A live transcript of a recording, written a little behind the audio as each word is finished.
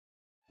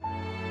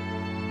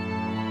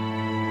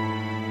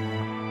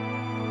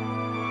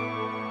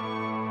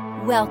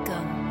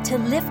Welcome to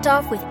Lift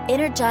Off with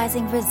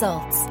Energizing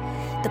Results,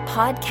 the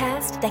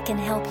podcast that can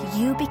help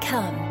you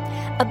become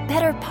a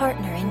better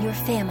partner in your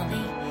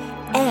family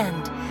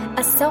and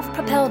a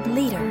self-propelled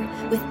leader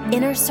with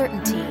inner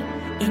certainty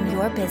in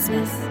your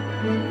business.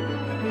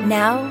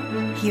 Now,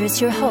 here's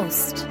your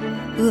host,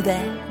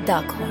 Uwe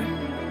Daghorn.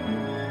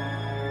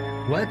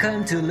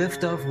 Welcome to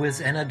Lift Off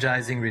with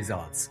Energizing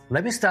Results.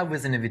 Let me start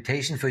with an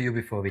invitation for you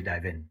before we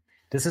dive in.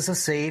 This is a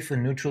safe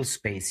and neutral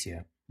space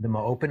here. The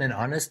more open and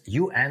honest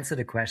you answer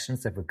the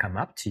questions that will come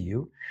up to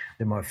you,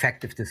 the more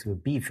effective this will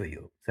be for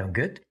you. Sound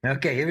good?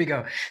 Okay, here we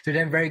go.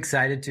 Today I'm very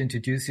excited to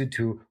introduce you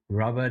to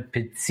Robert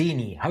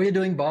Pizzini. How are you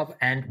doing, Bob?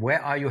 And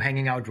where are you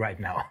hanging out right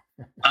now?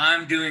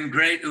 I'm doing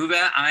great,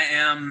 Uwe. I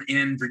am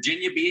in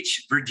Virginia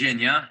Beach,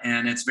 Virginia,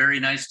 and it's very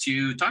nice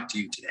to talk to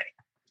you today.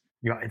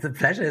 Yeah, it's a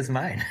pleasure, it's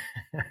mine.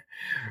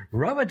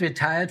 Robert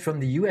retired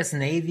from the U.S.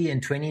 Navy in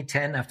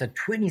 2010 after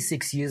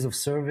 26 years of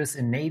service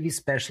in Navy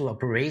Special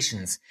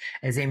Operations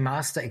as a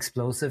Master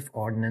Explosive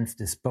Ordnance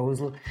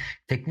Disposal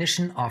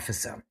Technician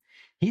Officer.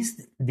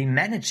 He's the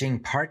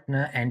managing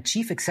partner and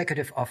chief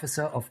executive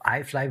officer of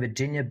iFly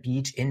Virginia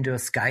Beach Indoor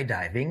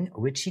Skydiving,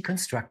 which he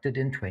constructed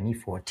in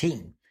 2014.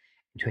 In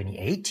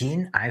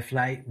 2018,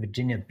 iFly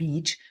Virginia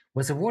Beach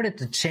was awarded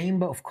the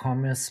Chamber of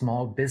Commerce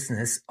Small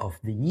Business of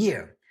the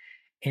Year.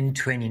 In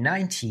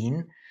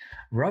 2019,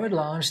 Robert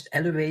launched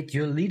Elevate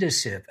Your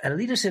Leadership, a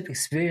leadership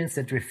experience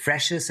that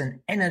refreshes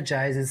and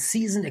energizes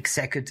seasoned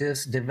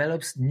executives,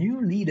 develops new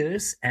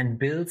leaders, and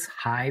builds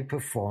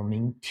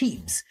high-performing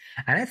teams.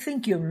 And I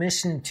think your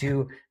mission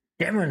to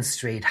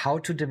demonstrate how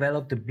to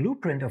develop the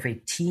blueprint of a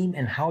team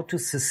and how to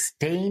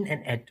sustain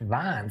and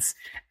advance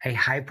a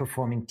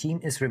high-performing team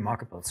is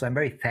remarkable. So I'm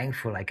very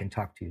thankful I can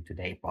talk to you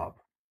today, Bob.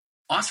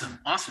 Awesome.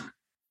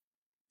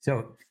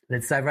 So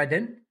let's dive right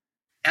in.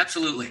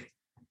 Absolutely.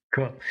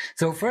 Cool.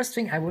 So first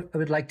thing I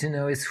would like to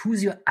know is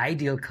who's your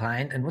ideal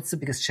client and what's the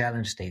biggest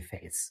challenge they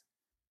face?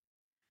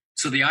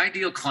 So the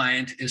ideal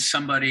client is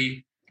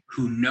somebody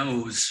who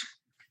knows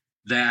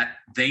that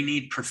they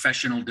need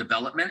professional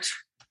development,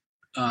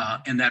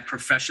 and that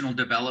professional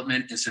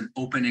development is an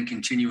open and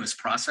continuous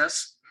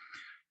process.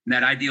 And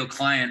that ideal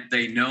client,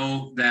 they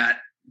know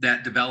that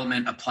that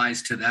development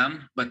applies to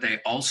them, but they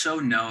also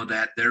know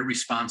that they're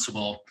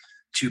responsible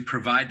to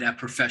provide that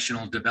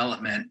professional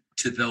development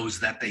to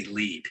those that they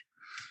lead.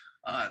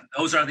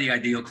 Those are the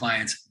ideal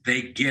clients.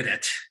 They get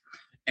it,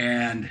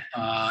 and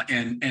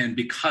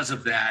because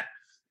of that,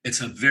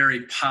 it's a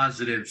very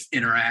positive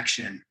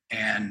interaction,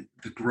 and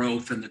the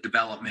growth and the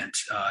development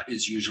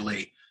is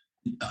usually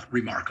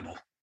remarkable.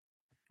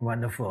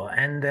 Wonderful.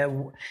 And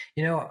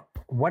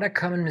what are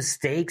common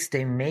mistakes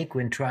they make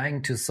when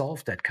trying to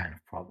solve that kind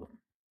of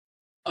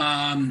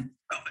problem?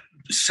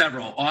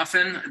 Several.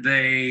 Often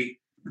they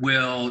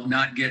will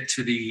not get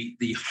to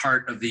the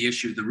heart of the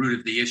issue, the root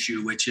of the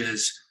issue, which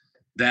is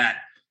that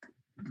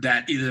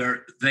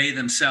either they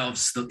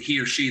themselves, he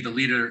or she, the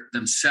leader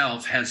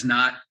themselves, has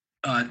not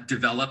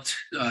developed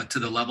to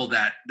the level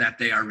that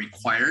they are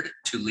required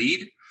to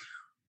lead,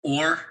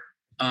 or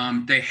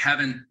they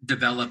haven't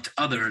developed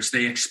others.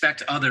 They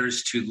expect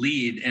others to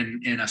lead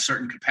in a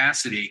certain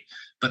capacity,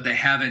 but they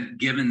haven't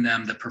given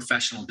them the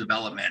professional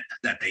development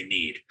that they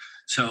need.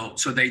 So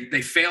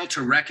they fail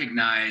to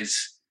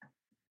recognize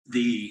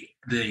the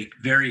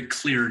very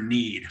clear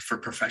need for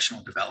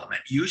professional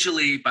development.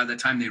 Usually by the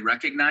time they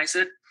recognize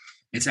it,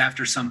 it's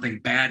after something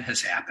bad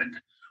has happened,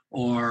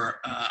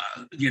 or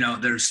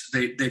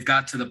they've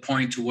got to the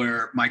point to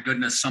where, my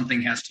goodness,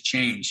 something has to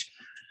change,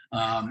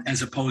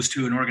 as opposed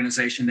to an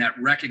organization that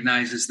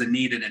recognizes the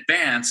need in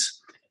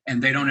advance,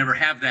 and they don't ever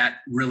have that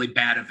really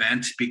bad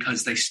event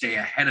because they stay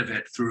ahead of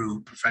it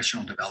through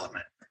professional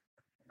development.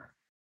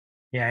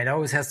 Yeah, it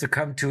always has to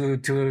come to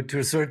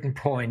a certain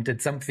point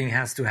that something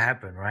has to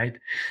happen, right?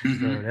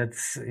 Mm-hmm. So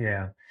that's,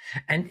 yeah.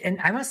 And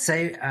I must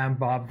say,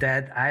 Bob,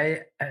 that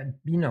I,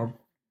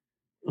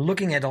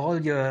 looking at all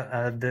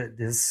your,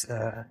 this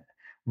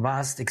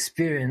vast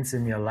experience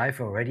in your life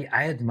already,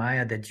 I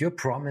admire that you're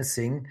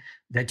promising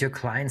that your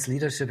client's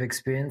leadership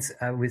experience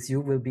with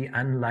you will be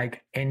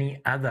unlike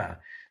any other.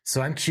 So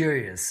I'm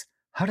curious,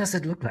 how does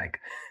it look like?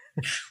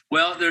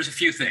 Well, there's a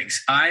few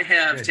things. I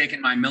have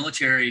taken my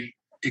military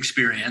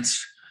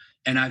experience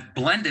and I've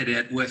blended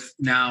it with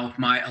now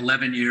my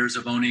 11 years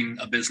of owning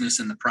a business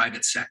in the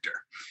private sector.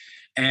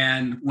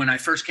 And when I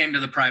first came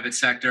to the private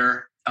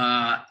sector,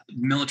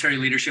 military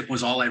leadership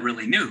was all I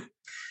really knew.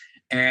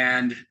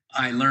 And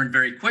I learned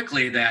very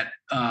quickly that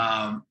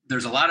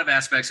there's a lot of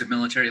aspects of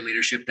military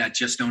leadership that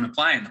just don't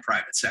apply in the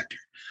private sector.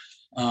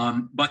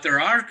 But there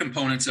are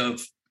components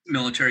of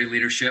military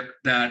leadership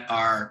that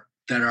are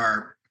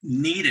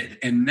needed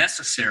and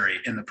necessary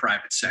in the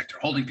private sector.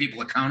 Holding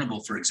people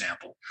accountable, for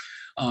example,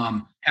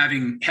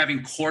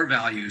 having core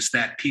values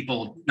that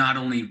people not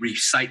only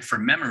recite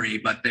from memory,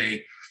 but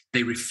they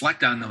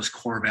reflect on those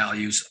core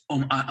values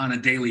on a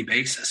daily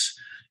basis.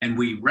 And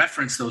we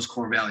reference those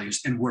core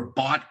values, and we're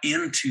bought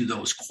into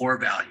those core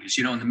values.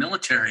 In the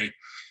military,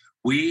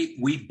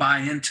 we buy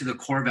into the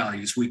core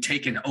values. We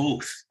take an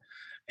oath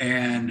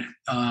And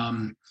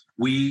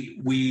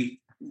we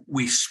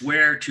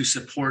swear to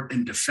support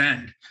and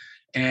defend.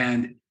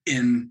 And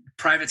in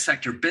private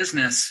sector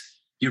business,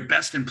 your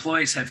best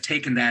employees have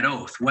taken that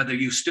oath. Whether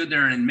you stood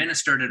there and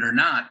administered it or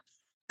not,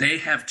 they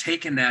have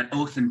taken that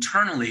oath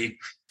internally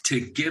to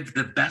give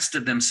the best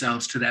of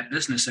themselves to that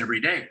business every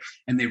day.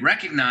 And they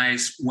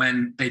recognize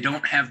when they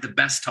don't have the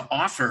best to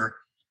offer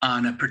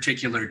on a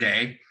particular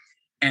day.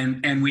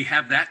 And we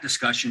have that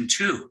discussion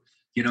too.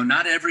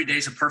 Not every day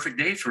is a perfect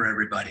day for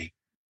everybody,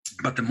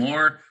 but the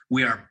more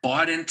we are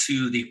bought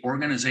into the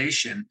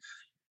organization,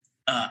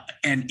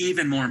 and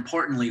even more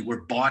importantly,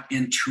 we're bought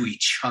into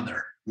each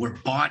other. We're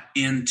bought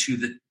into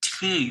the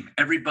team,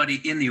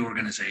 everybody in the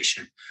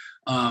organization.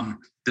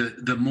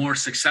 The more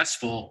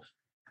successful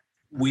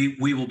we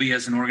will be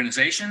as an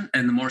organization,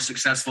 and the more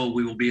successful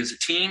we will be as a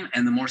team,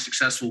 and the more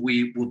successful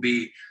we will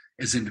be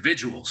as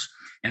individuals.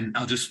 And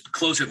I'll just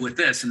close it with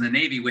this. In the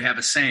Navy, we have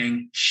a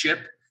saying,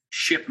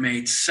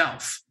 shipmate,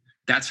 self.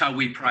 That's how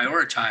we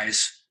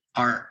prioritize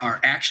our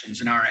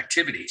actions and our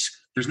activities.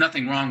 There's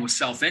nothing wrong with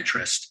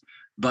self-interest,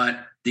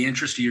 but the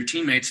interest of your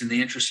teammates and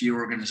the interest of your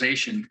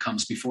organization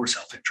comes before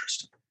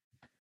self-interest.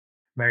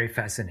 Very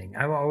fascinating.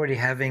 I'm already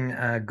having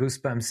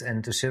goosebumps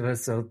and the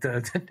shivers. So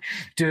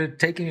to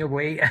taking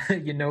away,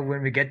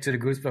 when we get to the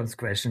goosebumps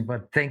question,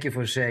 but thank you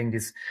for sharing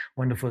these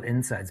wonderful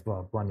insights,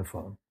 Bob.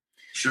 Wonderful.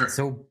 Sure.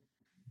 So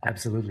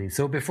absolutely.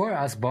 So before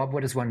I ask Bob,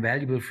 what is one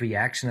valuable free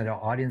action that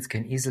our audience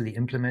can easily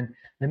implement?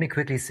 Let me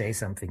quickly say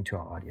something to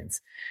our audience.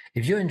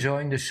 If you're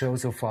enjoying the show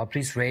so far,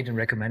 please rate and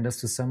recommend us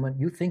to someone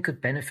you think could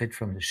benefit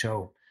from the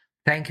show.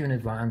 Thank you in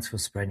advance for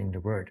spreading the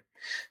word.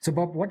 So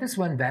Bob, what is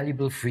one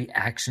valuable free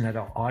action that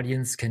our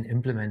audience can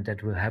implement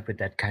that will help with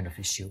that kind of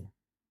issue?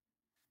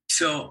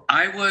 So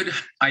I would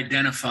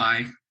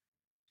identify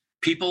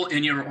people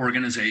in your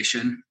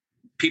organization,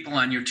 people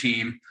on your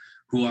team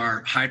who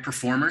are high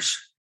performers,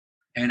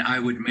 and I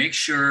would make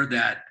sure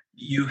that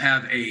you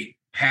have a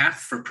path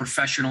for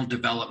professional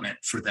development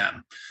for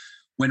them.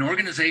 When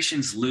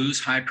organizations lose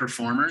high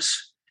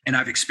performers, and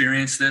I've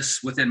experienced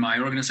this within my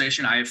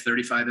organization, I have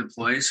 35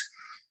 employees.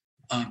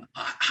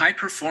 High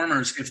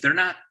performers, if they're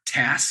not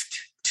tasked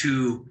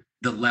to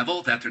the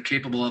level that they're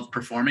capable of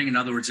performing, in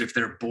other words, if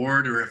they're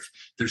bored or if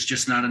there's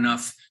just not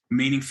enough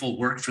meaningful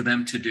work for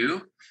them to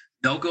do,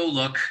 they'll go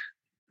look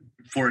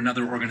for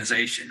another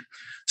organization.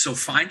 So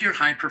find your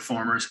high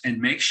performers and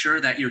make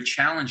sure that you're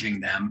challenging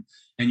them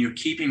and you're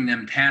keeping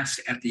them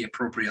tasked at the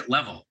appropriate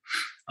level.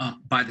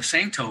 By the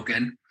same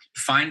token,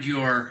 find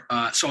your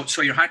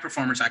so your high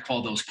performers, I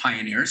call those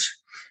pioneers,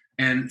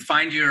 and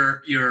find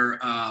your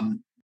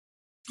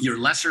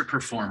lesser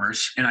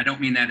performers, and I don't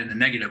mean that in a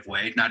negative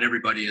way. Not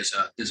everybody is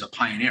a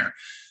pioneer,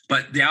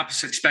 but the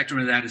opposite spectrum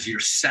of that is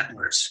your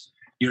settlers.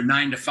 Your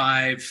 9 to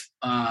 5,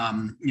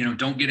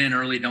 don't get in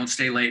early, don't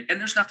stay late, and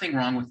there's nothing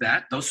wrong with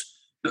that.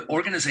 The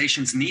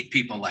organizations need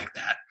people like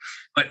that,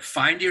 but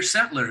find your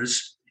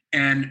settlers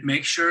and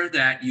make sure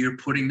that you're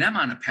putting them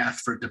on a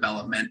path for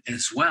development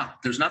as well.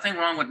 There's nothing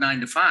wrong with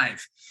 9 to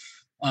 5,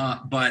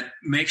 but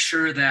make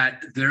sure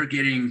that they're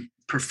getting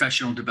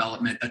professional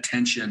development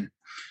attention.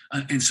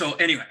 And so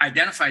anyway,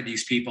 identify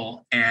these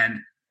people and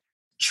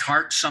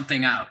chart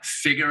something out,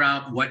 figure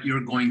out what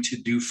you're going to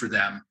do for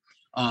them.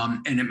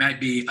 And it might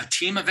be a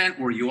team event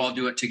where you all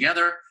do it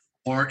together,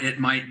 or it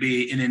might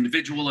be an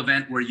individual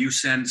event where you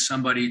send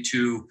somebody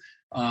to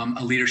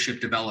a leadership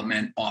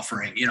development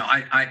offering.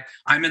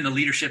 I'm in the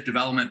leadership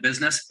development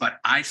business, but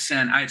I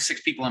have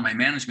 6 people on my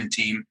management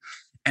team,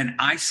 and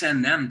I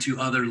send them to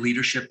other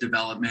leadership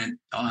development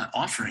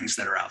offerings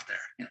that are out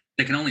there.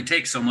 They can only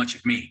take so much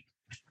of me.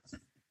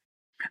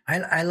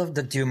 I love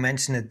that you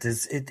mentioned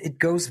it. It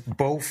goes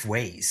both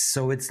ways.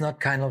 So it's not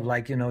kind of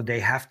like, they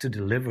have to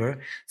deliver.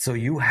 So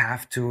you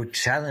have to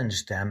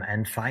challenge them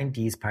and find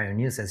these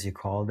pioneers, as you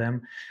call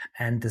them,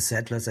 and the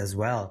settlers as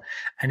well.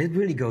 And it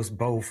really goes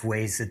both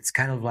ways. It's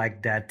kind of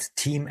like that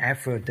team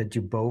effort that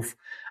you both,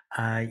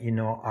 are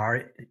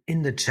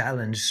in the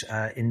challenge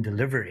in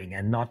delivering,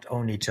 and not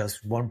only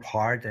just one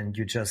part and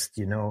you just,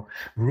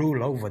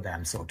 rule over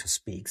them, so to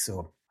speak.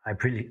 So I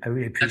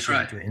really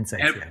appreciate your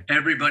insights here.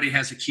 Everybody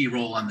has a key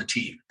role on the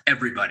team.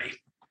 Everybody.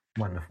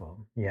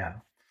 Wonderful. Yeah.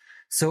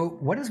 So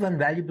what is one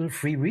valuable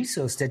free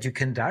resource that you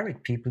can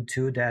direct people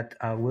to that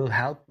will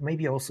help,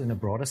 maybe also in a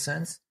broader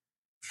sense?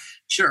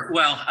 Sure.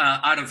 Well,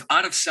 out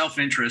of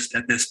self-interest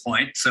at this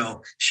point,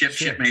 so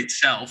shipmate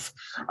self,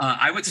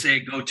 I would say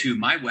go to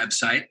my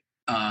website,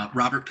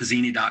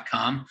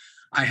 robertpizzini.com.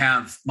 I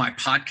have my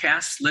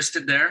podcasts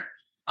listed there.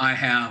 I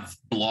have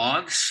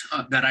blogs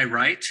that I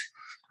write.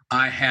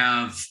 I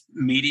have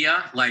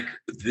media, like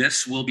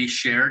this will be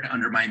shared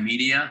under my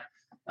media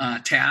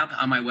tab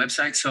on my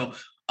website. So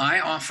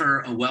I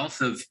offer a wealth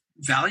of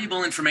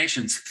valuable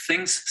information,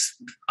 things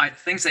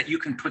that you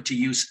can put to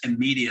use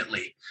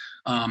immediately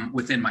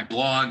within my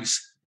blogs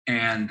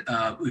and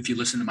if you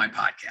listen to my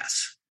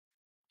podcasts.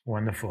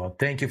 Wonderful.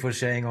 Thank you for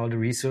sharing all the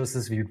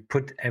resources. We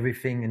put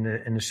everything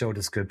in the show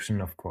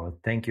description, of course.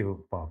 Thank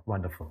you, Bob.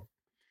 Wonderful.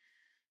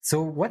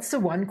 So what's the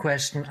one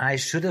question I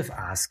should have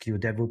asked you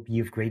that would be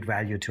of great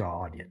value to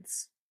our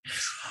audience?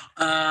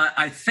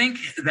 I think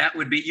that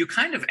would be, you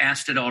kind of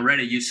asked it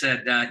already. You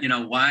said,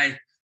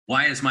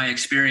 why is my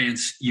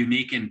experience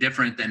unique and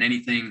different than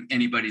anything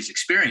anybody's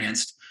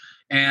experienced?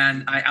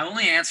 And I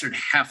only answered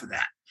half of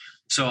that.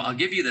 So I'll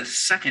give you the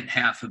second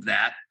half of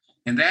that.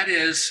 And that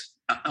is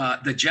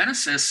the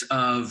genesis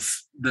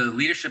of the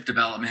leadership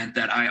development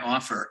that I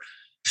offer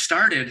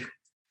started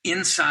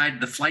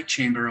inside the flight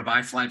chamber of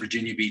iFly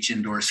Virginia Beach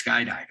Indoor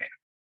Skydiving.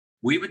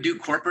 We would do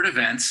corporate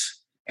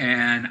events,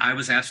 and I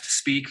was asked to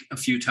speak a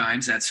few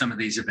times at some of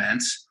these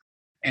events.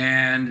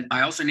 And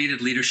I also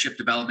needed leadership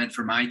development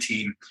for my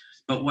team.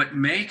 But what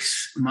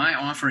makes my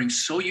offering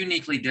so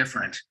uniquely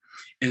different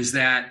is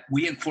that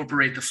we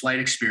incorporate the flight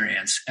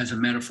experience as a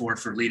metaphor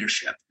for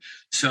leadership.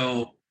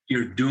 So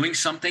you're doing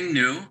something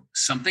new,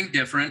 something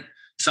different,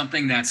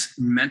 something that's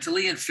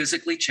mentally and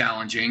physically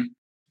challenging.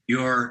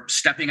 You're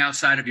stepping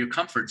outside of your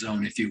comfort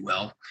zone, if you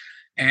will.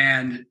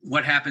 And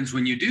what happens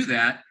when you do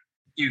that?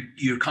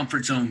 Your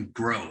comfort zone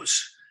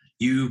grows.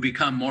 You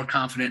become more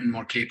confident and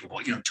more capable.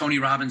 Tony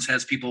Robbins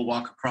has people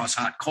walk across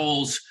hot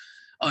coals.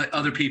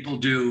 Other people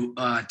do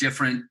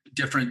different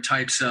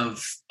types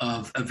of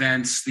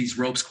events, these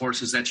ropes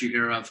courses that you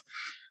hear of.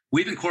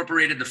 We've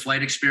incorporated the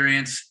flight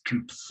experience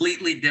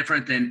completely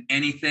different than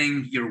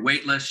anything. You're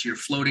weightless. You're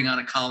floating on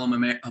a column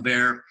of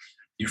air.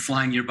 You're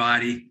flying your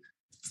body.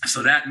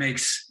 So that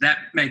makes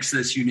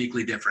this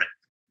uniquely different.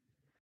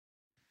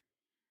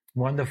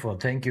 Wonderful.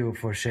 Thank you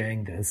for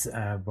sharing this,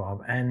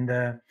 Bob.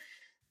 And,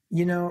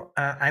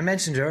 I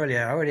mentioned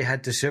earlier, I already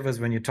had the shivers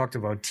when you talked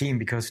about team,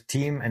 because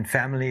team and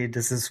family,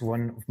 this is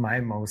one of my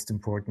most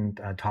important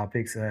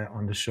topics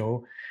on the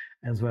show,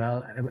 as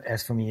well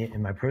as for me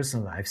in my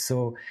personal life.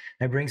 So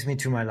that brings me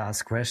to my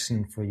last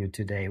question for you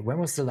today. When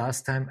was the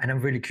last time, and I'm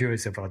really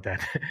curious about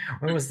that,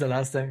 when was the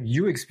last time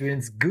you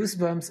experienced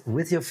goosebumps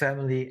with your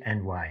family,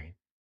 and why?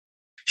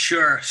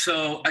 Sure.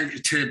 So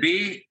to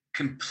be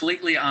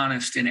completely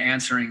honest in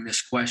answering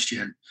this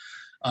question,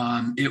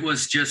 it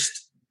was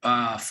just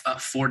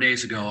 4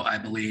 days ago, I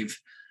believe.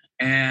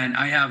 And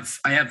I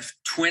have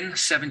twin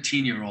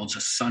 17-year-olds,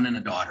 a son and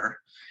a daughter.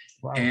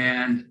 Wow.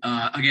 And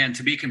again,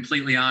 to be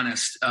completely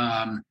honest,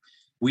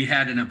 we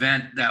had an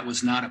event that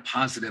was not a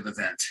positive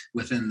event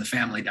within the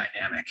family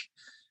dynamic.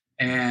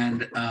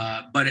 And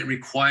but it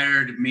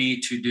required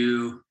me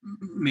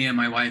and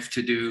my wife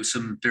to do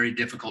some very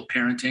difficult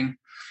parenting.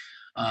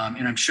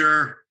 And I'm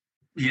sure,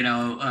 you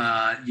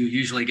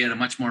usually get a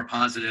much more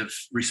positive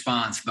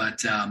response,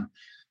 but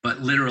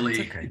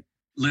literally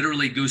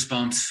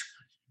goosebumps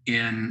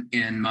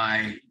in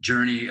my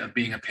journey of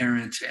being a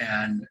parent,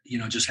 and,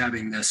 just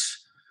having this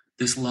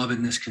love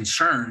and this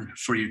concern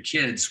for your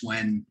kids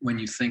when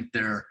you think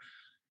they're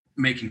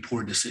making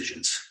poor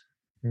decisions.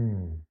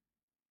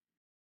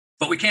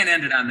 But we can't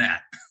end it on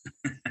that.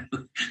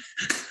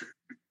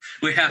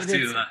 We have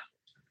to.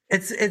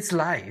 It's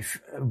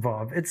life,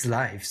 Bob. It's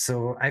life.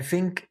 So I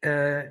think,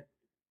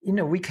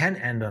 we can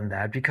end on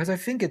that, because I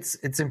think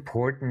it's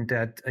important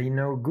that,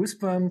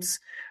 goosebumps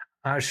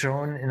are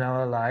shown in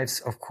our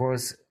lives, of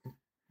course,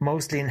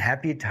 mostly in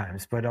happy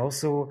times, but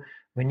also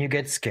when you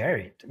get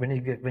scared,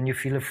 when you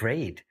feel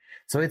afraid.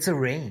 So it's a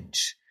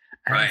range.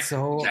 And right.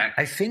 So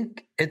exactly. I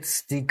think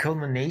it's the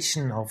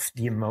culmination of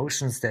the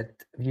emotions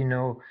that,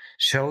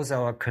 shows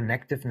our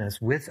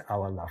connectiveness with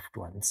our loved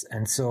ones.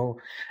 And so,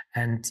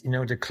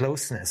 the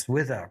closeness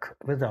with our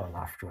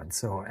loved ones.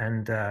 So,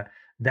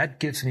 that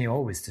gives me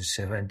always the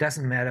shiver. It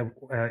doesn't matter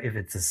if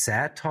it's a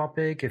sad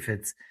topic, if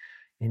it's,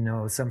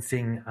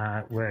 something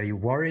where you're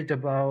worried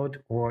about,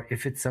 or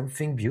if it's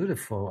something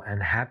beautiful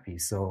and happy.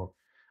 So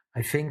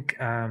I think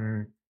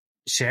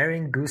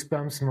sharing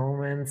goosebumps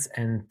moments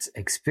and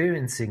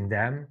experiencing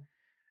them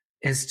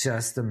is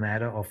just a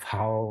matter of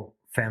how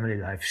family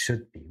life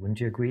should be. Wouldn't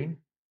you agree?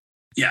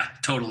 Yeah,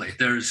 totally.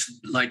 There's,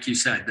 like you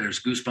said,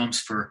 there's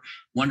goosebumps for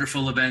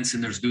wonderful events,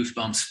 and there's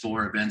goosebumps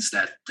for events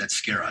that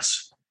scare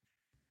us.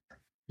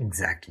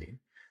 Exactly.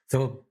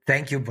 So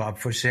thank you, Bob,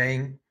 for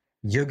sharing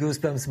your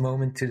goosebumps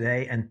moment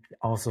today, and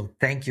also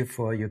thank you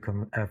for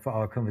for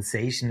our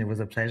conversation. It was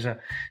a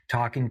pleasure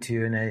talking to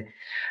you, and I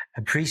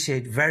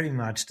appreciate very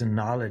much the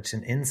knowledge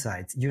and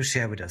insights you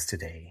share with us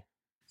today.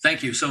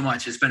 Thank you so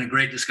much. It's been a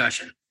great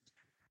discussion.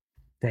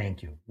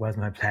 Thank you. It was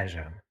my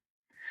pleasure.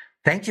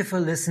 Thank you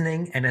for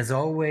listening, and as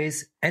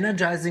always,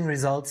 energizing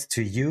results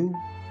to you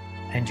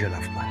and your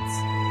loved ones.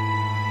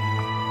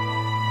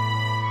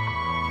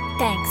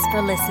 Thanks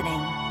for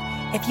listening.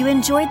 If you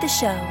enjoyed the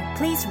show,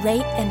 please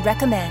rate and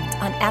recommend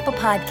on Apple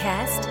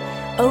Podcast,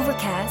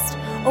 Overcast,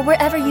 or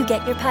wherever you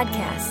get your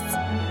podcasts.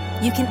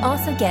 You can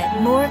also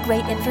get more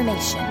great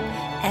information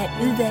at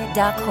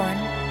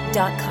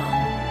uwedockhorn.com.